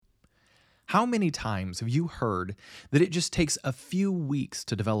How many times have you heard that it just takes a few weeks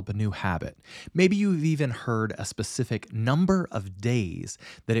to develop a new habit? Maybe you've even heard a specific number of days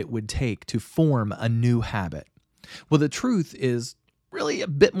that it would take to form a new habit. Well, the truth is really a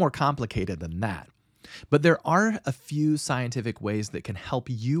bit more complicated than that. But there are a few scientific ways that can help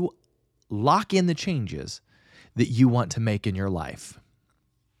you lock in the changes that you want to make in your life.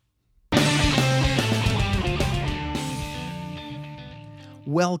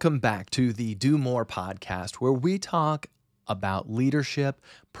 Welcome back to the Do More podcast, where we talk about leadership,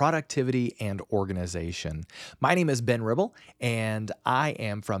 productivity, and organization. My name is Ben Ribble, and I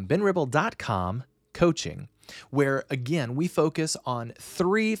am from benribble.com coaching, where again, we focus on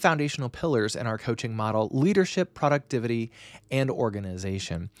three foundational pillars in our coaching model: leadership, productivity, and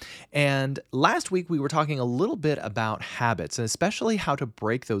organization. And last week, we were talking a little bit about habits, and especially how to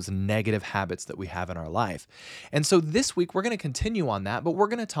break those negative habits that we have in our life. And so this week, we're going to continue on that, but we're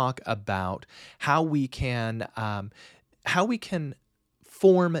going to talk about how we can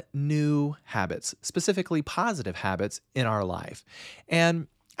form new habits, specifically positive habits in our life. And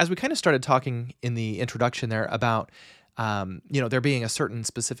as we kind of started talking in the introduction there about, there being a certain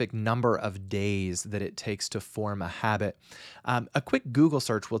specific number of days that it takes to form a habit, a quick Google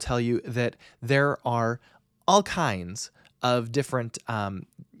search will tell you that there are all kinds of different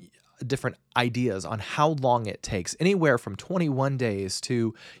ideas on how long it takes, anywhere from 21 days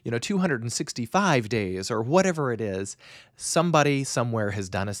to 265 days or whatever it is. Somebody somewhere has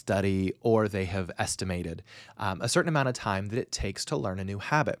done a study, or they have estimated a certain amount of time that it takes to learn a new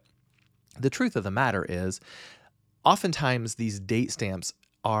habit. The truth of the matter is, oftentimes these date stamps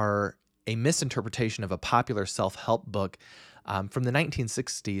are a misinterpretation of a popular self-help book from the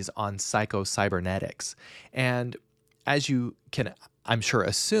 1960s on psycho-cybernetics. And as you can, I'm sure,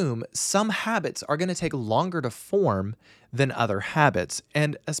 assume, some habits are going to take longer to form than other habits.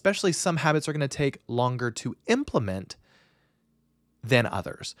 And especially some habits are going to take longer to implement than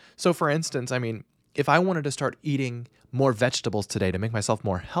others. So for instance, if I wanted to start eating more vegetables today to make myself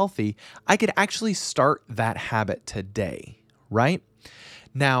more healthy, I could actually start that habit today, right?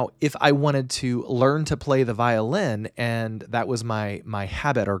 Now, if I wanted to learn to play the violin, and that was my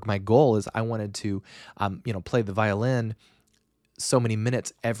habit, or my goal is I wanted to, play the violin so many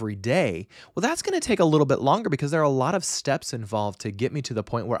minutes every day, well, that's going to take a little bit longer because there are a lot of steps involved to get me to the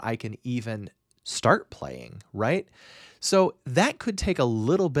point where I can even start playing, right? So that could take a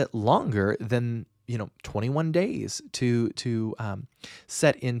little bit longer than 21 days to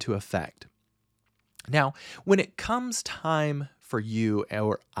set into effect. Now, when it comes time for you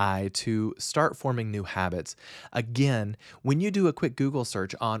or I to start forming new habits, again, when you do a quick Google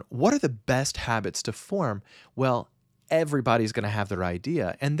search on what are the best habits to form, well, everybody's going to have their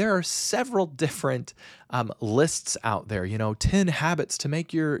idea. And there are several different lists out there, 10 habits to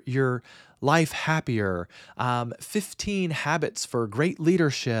make your life happier, 15 habits for great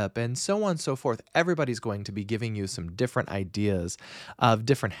leadership, and so on and so forth. Everybody's going to be giving you some different ideas of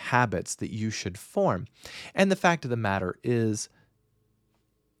different habits that you should form. And the fact of the matter is,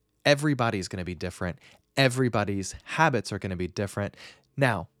 everybody's going to be different. Everybody's habits are going to be different.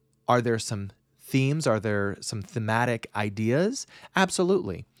 Now, are there some themes? Are there some thematic ideas?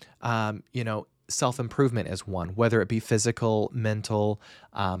 Absolutely. Self-improvement is one, whether it be physical, mental,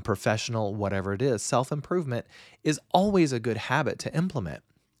 professional, whatever it is. Self-improvement is always a good habit to implement.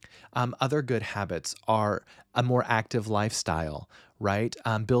 Other good habits are a more active lifestyle, right?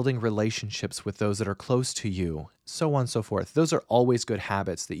 Building relationships with those that are close to you, so on and so forth. Those are always good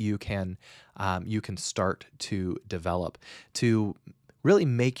habits that you can start to develop to really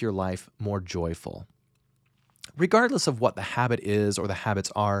make your life more joyful. Regardless of what the habit is or the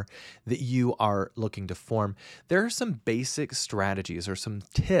habits are that you are looking to form, there are some basic strategies or some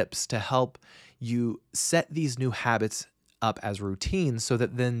tips to help you set these new habits up as routines so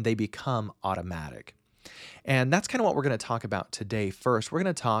that then they become automatic. And that's kind of what we're going to talk about today. First, we're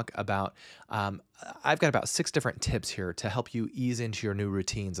going to talk about, I've got about 6 different tips here to help you ease into your new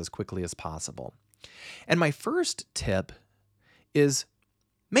routines as quickly as possible. And my first tip is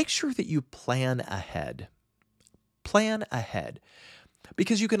make sure that you plan ahead. Plan ahead,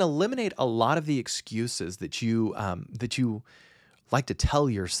 because you can eliminate a lot of the excuses that you like to tell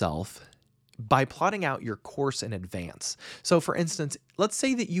yourself by plotting out your course in advance. So for instance, let's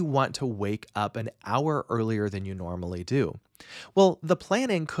say that you want to wake up an hour earlier than you normally do. Well, the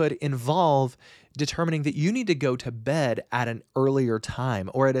planning could involve determining that you need to go to bed at an earlier time,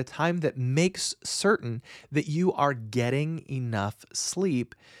 or at a time that makes certain that you are getting enough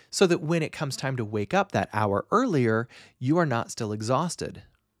sleep so that when it comes time to wake up that hour earlier, you are not still exhausted,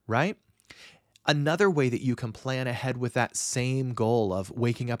 right? Another way that you can plan ahead with that same goal of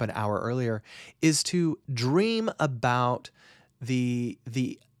waking up an hour earlier is to dream about the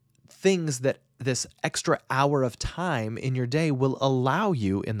things that this extra hour of time in your day will allow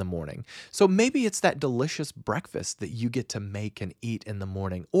you in the morning. So maybe it's that delicious breakfast that you get to make and eat in the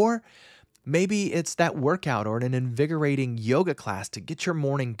morning, or maybe it's that workout or an invigorating yoga class to get your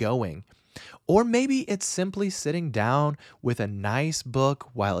morning going. Or maybe it's simply sitting down with a nice book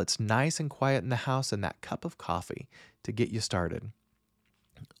while it's nice and quiet in the house and that cup of coffee to get you started.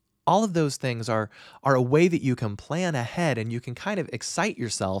 All of those things are a way that you can plan ahead and you can kind of excite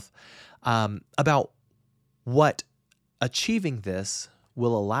yourself about what achieving this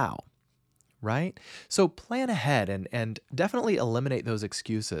will allow, right? So plan ahead and definitely eliminate those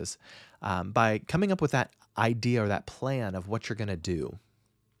excuses by coming up with that idea or that plan of what you're going to do.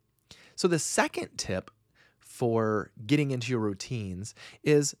 So the second tip for getting into your routines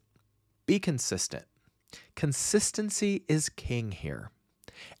is be consistent. Consistency is king here.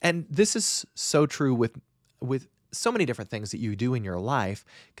 And this is so true with so many different things that you do in your life.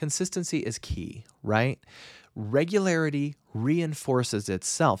 Consistency is key, right? Regularity reinforces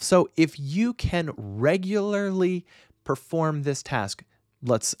itself. So if you can regularly perform this task,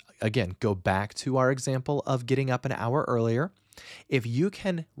 let's again go back to our example of getting up an hour earlier. If you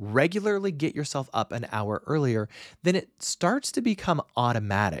can regularly get yourself up an hour earlier, then it starts to become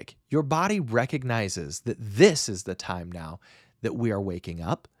automatic. Your body recognizes that this is the time now that we are waking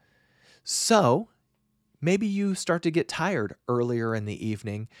up. So maybe you start to get tired earlier in the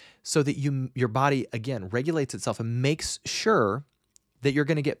evening so that your body, again, regulates itself and makes sure that you're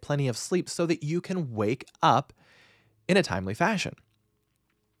going to get plenty of sleep so that you can wake up in a timely fashion,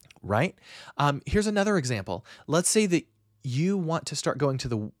 right? Here's another example. Let's say that you want to start going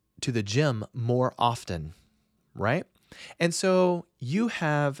to the gym more often, right? And so you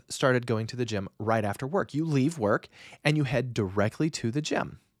have started going to the gym right after work. You leave work and you head directly to the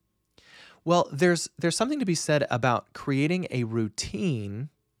gym. Well, there's something to be said about creating a routine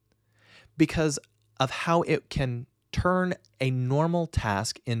because of how it can turn a normal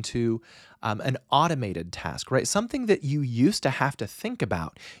task into an automated task, right? Something that you used to have to think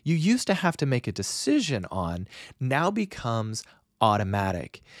about, you used to have to make a decision on, now becomes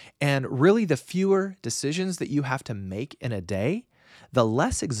automatic. And really, the fewer decisions that you have to make in a day, the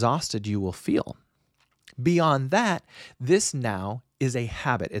less exhausted you will feel. Beyond that, this now is a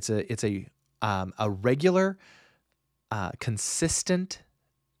habit. It's a regular, consistent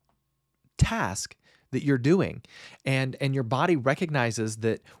task that you're doing, and your body recognizes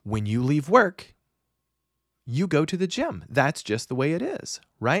that when you leave work, you go to the gym. That's just the way it is,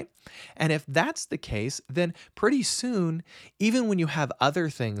 right? And if that's the case, then pretty soon, even when you have other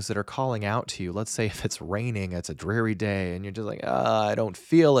things that are calling out to you, let's say if it's raining, it's a dreary day, and you're just like, I don't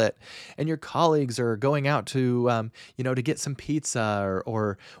feel it, and your colleagues are going out to, to get some pizza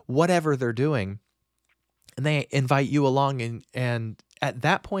or whatever they're doing, and they invite you along, and at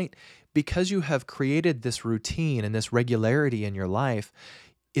that point, because you have created this routine and this regularity in your life,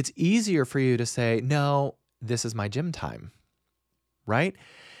 it's easier for you to say, no, this is my gym time, right?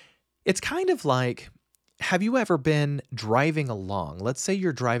 It's kind of like, have you ever been driving along? Let's say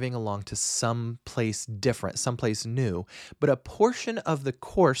you're driving along to some place different, someplace new, but a portion of the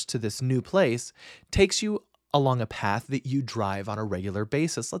course to this new place takes you along a path that you drive on a regular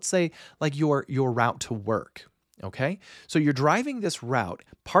basis. Let's say like your route to work. Okay, so you're driving this route.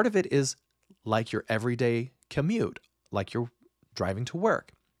 Part of it is like your everyday commute, like you're driving to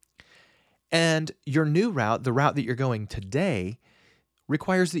work. And your new route, the route that you're going today,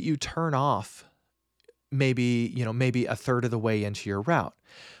 requires that you turn off maybe a third of the way into your route.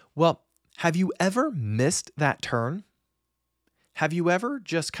 Well, have you ever missed that turn? Have you ever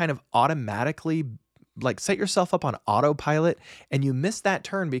just kind of automatically set yourself up on autopilot and you miss that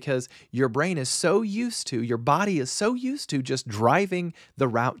turn because your brain is so used to, your body is so used to just driving the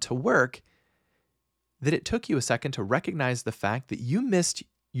route to work that it took you a second to recognize the fact that you missed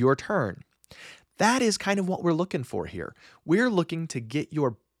your turn? That is kind of what we're looking for here. We're looking to get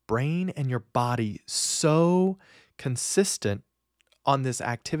your brain and your body so consistent on this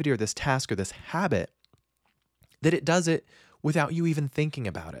activity or this task or this habit that it does it without you even thinking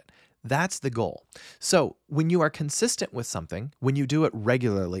about it. That's the goal. So when you are consistent with something, when you do it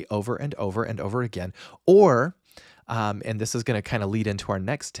regularly over and over and over again, or, and this is going to kind of lead into our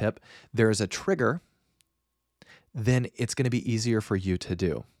next tip, there is a trigger, then it's going to be easier for you to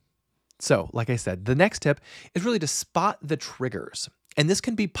do. So like I said, the next tip is really to spot the triggers. And this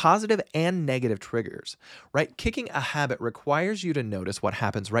can be positive and negative triggers, right? Kicking a habit requires you to notice what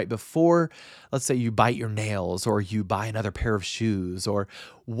happens right before, let's say you bite your nails or you buy another pair of shoes or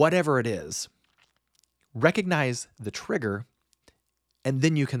whatever it is. recognize the trigger, and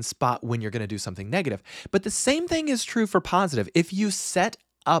then you can spot when you're going to do something negative. But the same thing is true for positive. If you set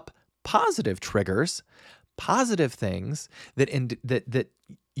up positive triggers, positive things that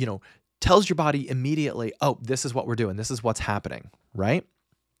tells your body immediately, oh, this is what we're doing, this is what's happening, right?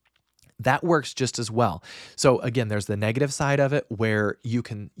 That works just as well. So again, there's the negative side of it where you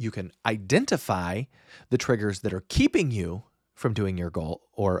can identify the triggers that are keeping you from doing your goal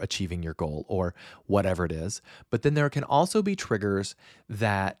or achieving your goal or whatever it is. But then there can also be triggers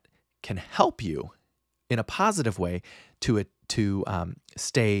that can help you in a positive way to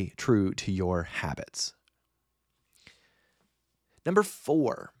stay true to your habits. Number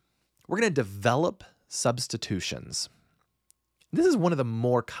 4, we're going to develop substitutions. This is one of the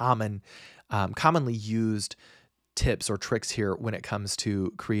more commonly used tips or tricks here when it comes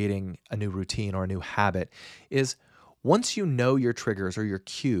to creating a new routine or a new habit is once you know your triggers or your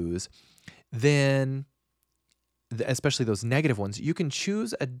cues, then, especially those negative ones, you can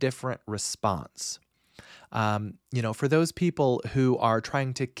choose a different response. For those people who are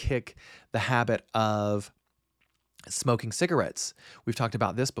trying to kick the habit of smoking cigarettes, we've talked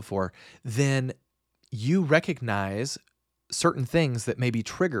about this before, then you recognize certain things that may be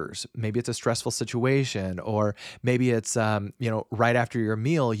triggers. Maybe it's a stressful situation, or maybe it's, right after your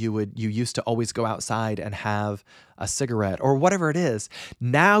meal, you used to always go outside and have a cigarette or whatever it is.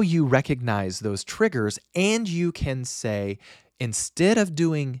 Now you recognize those triggers and you can say, instead of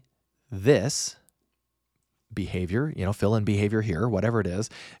doing this behavior, fill in behavior here, whatever it is,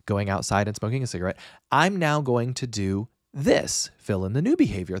 going outside and smoking a cigarette, I'm now going to do this, fill in the new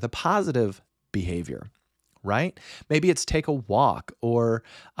behavior, the positive behavior. Right? Maybe it's take a walk or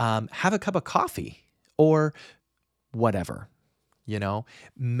have a cup of coffee or whatever,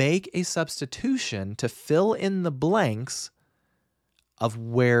 make a substitution to fill in the blanks of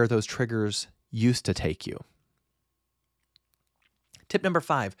where those triggers used to take you. Tip number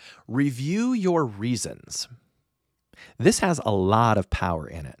 5, review your reasons. This has a lot of power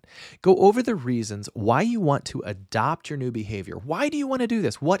in it. Go over the reasons why you want to adopt your new behavior. Why do you want to do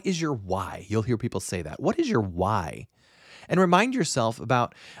this? What is your why? You'll hear people say that. What is your why? And remind yourself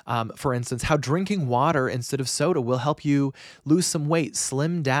about, for instance, how drinking water instead of soda will help you lose some weight,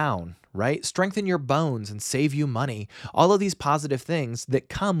 slim down, right? Strengthen your bones and save you money. All of these positive things that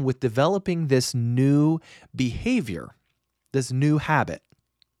come with developing this new behavior, this new habit.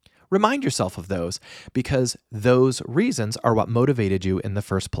 Remind yourself of those because those reasons are what motivated you in the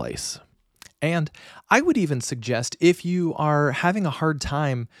first place. And I would even suggest if you are having a hard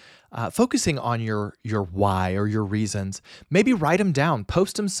time focusing on your why or your reasons, maybe write them down,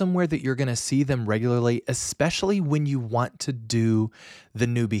 post them somewhere that you're going to see them regularly, especially when you want to do the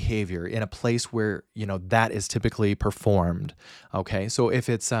new behavior in a place where, that is typically performed. Okay. So if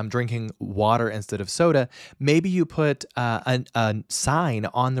it's drinking water instead of soda, maybe you put a sign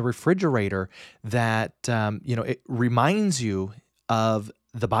on the refrigerator that, it reminds you of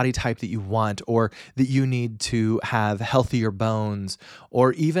the body type that you want, or that you need to have healthier bones,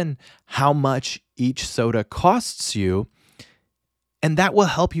 or even how much each soda costs you. And that will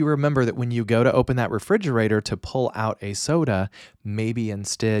help you remember that when you go to open that refrigerator to pull out a soda, maybe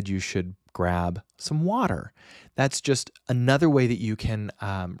instead you should grab some water. That's just another way that you can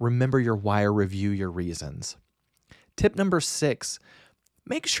remember your why or review your reasons. Tip number 6,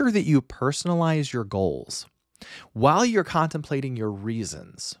 make sure that you personalize your goals. While you're contemplating your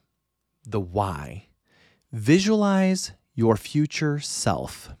reasons, the why, visualize your future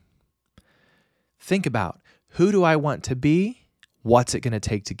self. Think about, who do I want to be? What's it going to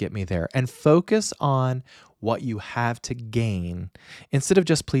take to get me there? And focus on what you have to gain instead of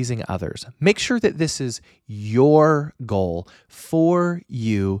just pleasing others. Make sure that this is your goal for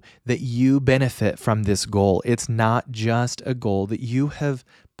you, that you benefit from this goal. It's not just a goal that you have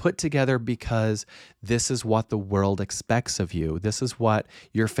put together because this is what the world expects of you. This is what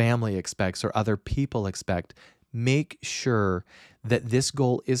your family expects or other people expect. Make sure that this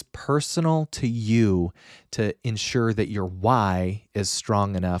goal is personal to you to ensure that your why is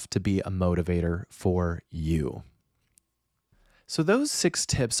strong enough to be a motivator for you. So those 6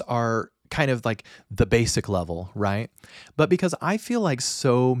 tips are kind of like the basic level, right? But because I feel like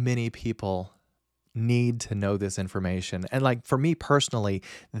so many people need to know this information, and like for me personally,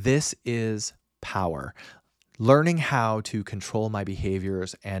 this is power. Learning how to control my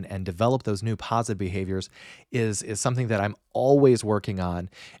behaviors and develop those new positive behaviors is something that I'm always working on.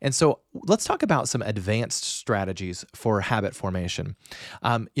 And so let's talk about some advanced strategies for habit formation.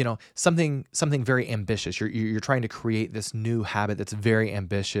 Something very ambitious. You're trying to create this new habit that's very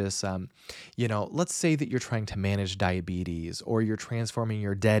ambitious. Let's say that you're trying to manage diabetes, or you're transforming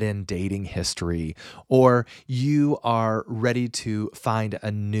your dead-end dating history, or you are ready to find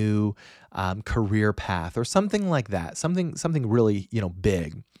a new career path, or something like that. Something really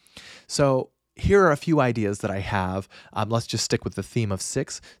big. So here are a few ideas that I have. Let's just stick with the theme of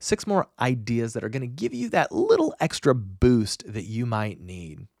six more ideas that are going to give you that little extra boost that you might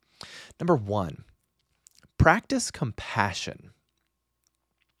need. Number 1, practice compassion.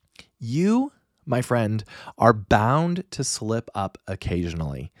 You, my friend, are bound to slip up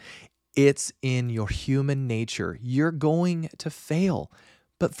occasionally. It's in your human nature. You're going to fail,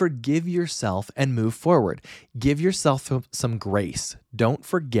 but forgive yourself and move forward. Give yourself some grace. Don't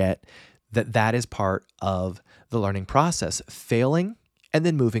forget that is part of the learning process. Failing and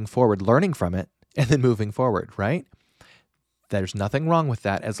then moving forward, learning from it and then moving forward, right? There's nothing wrong with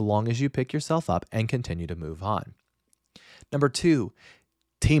that as long as you pick yourself up and continue to move on. Number 2,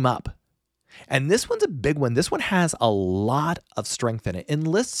 team up. And this one's a big one. This one has a lot of strength in it.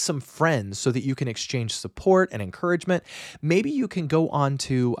 Enlist some friends so that you can exchange support and encouragement. Maybe you can go on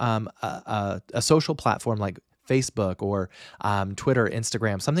to a social platform like Facebook or Twitter,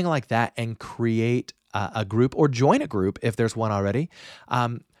 Instagram, something like that, and create a group, or join a group if there's one already,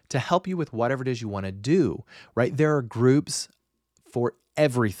 to help you with whatever it is you want to do, right? There are groups for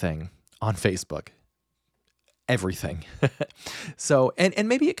everything on Facebook. Everything. So, and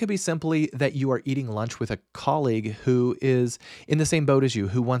maybe it could be simply that you are eating lunch with a colleague who is in the same boat as you,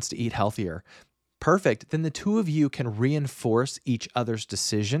 who wants to eat healthier. Perfect. Then the two of you can reinforce each other's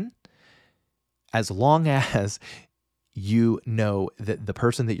decision, as long as you know that the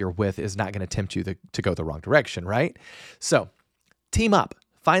person that you're with is not going to tempt you to go the wrong direction, right? So team up,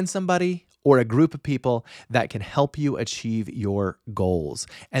 find somebody or a group of people that can help you achieve your goals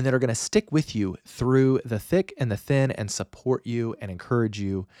and that are going to stick with you through the thick and the thin and support you and encourage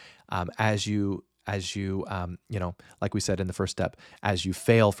you as you like we said in the first step, as you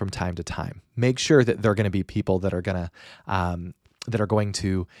fail from time to time. Make sure that they're going to be people that are going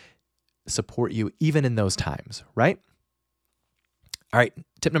to support you even in those times, right? All right,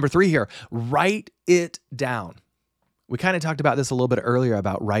 tip number 3 here, write it down. We kind of talked about this a little bit earlier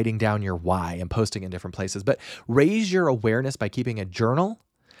about writing down your why and posting in different places, but raise your awareness by keeping a journal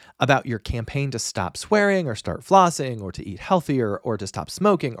about your campaign to stop swearing or start flossing or to eat healthier or to stop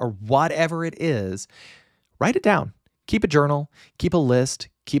smoking or whatever it is. Write it down. Keep a journal, keep a list,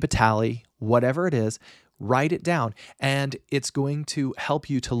 keep a tally, whatever it is. Write it down, and it's going to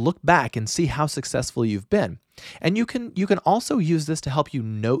help you to look back and see how successful you've been. And you can also use this to help you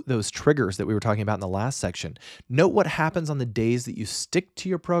note those triggers that we were talking about in the last section. Note what happens on the days that you stick to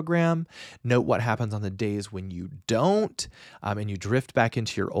your program. Note what happens on the days when you don't, and you drift back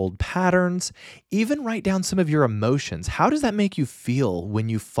into your old patterns. Even write down some of your emotions. How does that make you feel when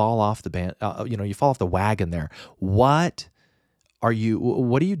you fall off you fall off the wagon there? What are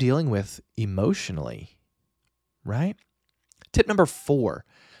you dealing with emotionally? Right? Tip number 4,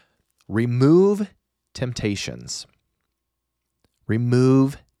 remove temptations.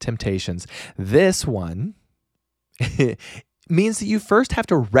 Remove temptations. This one means that you first have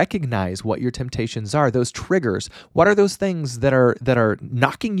to recognize what your temptations are, those triggers. What are those things that are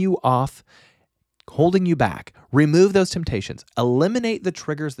knocking you off, holding you back? Remove those temptations. Eliminate the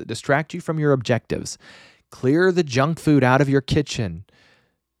triggers that distract you from your objectives. Clear the junk food out of your kitchen.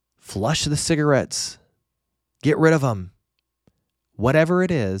 Flush the cigarettes. Get rid of them. Whatever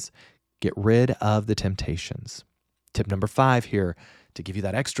it is, get rid of the temptations. Tip number 5 here, to give you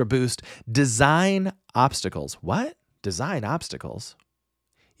that extra boost, design obstacles. What? Design obstacles?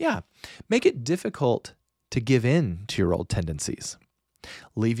 Yeah, make it difficult to give in to your old tendencies.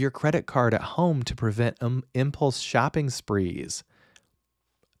 Leave your credit card at home to prevent impulse shopping sprees.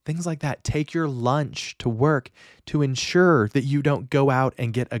 Things like that. Take your lunch to work to ensure that you don't go out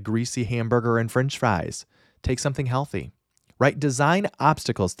and get a greasy hamburger and French fries. Take something healthy, right? Design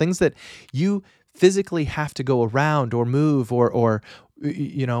obstacles, things that you physically have to go around or move or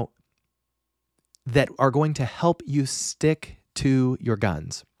that are going to help you stick to your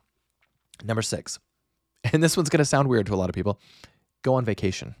guns. Number 6, and this one's going to sound weird to a lot of people, go on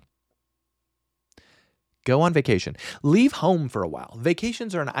vacation. Go on vacation. Leave home for a while.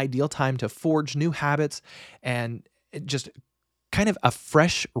 Vacations are an ideal time to forge new habits and just kind of a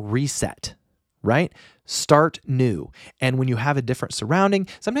fresh reset, right? Start new. And when you have a different surrounding,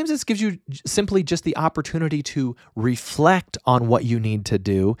 sometimes this gives you simply just the opportunity to reflect on what you need to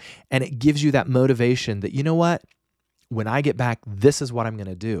do. And it gives you that motivation that, you know what? when I get back, this is what I'm going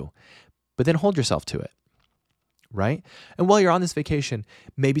to do. But then hold yourself to it, right? And while you're on this vacation,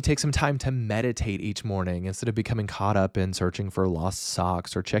 maybe take some time to meditate each morning instead of becoming caught up in searching for lost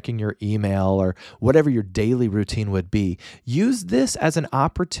socks or checking your email or whatever your daily routine would be. Use this as an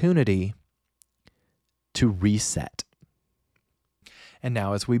opportunity to reset. And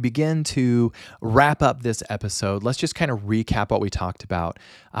now, as we begin to wrap up this episode, let's just kind of recap what we talked about.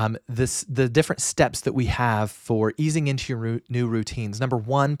 The different steps that we have for easing into your new routines. Number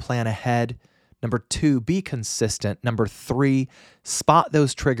 1, plan ahead. Number 2, be consistent. Number 3, spot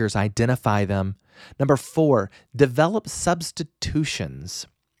those triggers, identify them. Number 4, develop substitutions.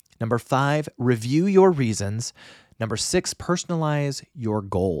 Number 5, review your reasons. Number 6, personalize your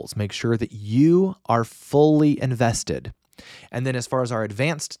goals. Make sure that you are fully invested. And then as far as our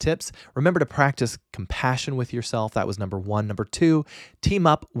advanced tips, remember to practice compassion with yourself. That was number 1. Number 2, team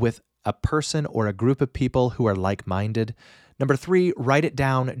up with a person or a group of people who are like-minded. Number 3, write it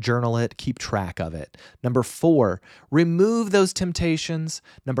down, journal it, keep track of it. Number 4, remove those temptations.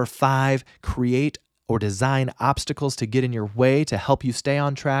 Number 5, create or design obstacles to get in your way to help you stay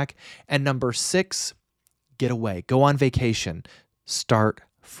on track. And number 6, get away, go on vacation, start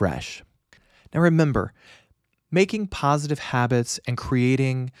fresh. Now remember, making positive habits and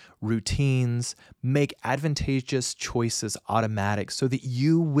creating routines make advantageous choices automatic so that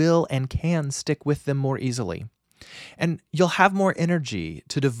you will and can stick with them more easily. And you'll have more energy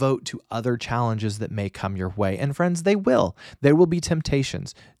to devote to other challenges that may come your way. And friends, they will. There will be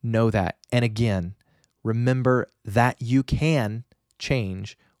temptations. Know that. And again, remember that you can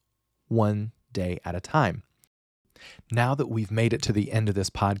change one day at a time. Now that we've made it to the end of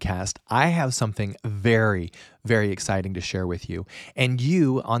this podcast, I have something very, very exciting to share with you. And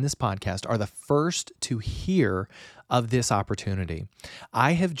you on this podcast are the first to hear of this opportunity.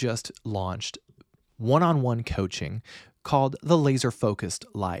 I have just launched one-on-one coaching called The Laser Focused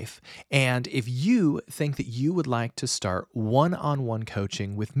Life. And if you think that you would like to start one-on-one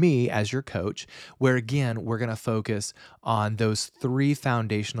coaching with me as your coach, where again, we're going to focus on those 3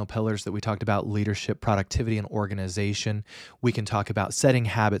 foundational pillars that we talked about: leadership, productivity, and organization. We can talk about setting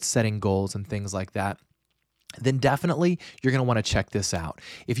habits, setting goals, and things like that. Then definitely you're going to want to check this out.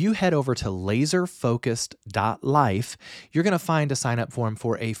 If you head over to laserfocused.life, you're going to find a sign-up form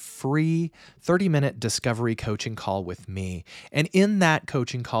for a free 30-minute discovery coaching call with me. And in that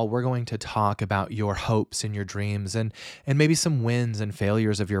coaching call, we're going to talk about your hopes and your dreams and maybe some wins and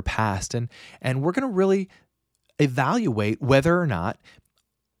failures of your past. And we're going to really evaluate whether or not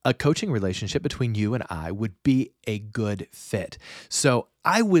a coaching relationship between you and I would be a good fit. So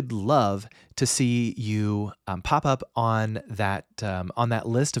I would love to see you pop up on that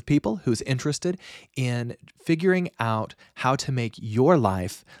list of people who's interested in figuring out how to make your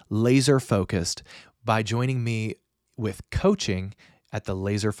life laser focused by joining me with coaching at the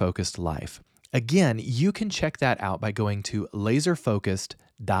Laser Focused Life. Again, you can check that out by going to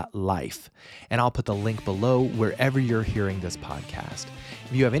laserfocused.life, and I'll put the link below wherever you're hearing this podcast.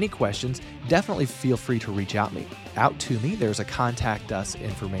 If you have any questions, definitely feel free to reach out to me. There's a contact us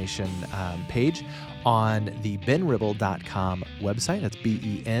information page on the benribble.com website. That's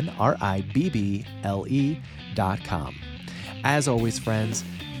BENRIBBLE.com. As always, friends,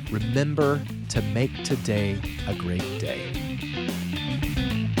 remember to make today a great day.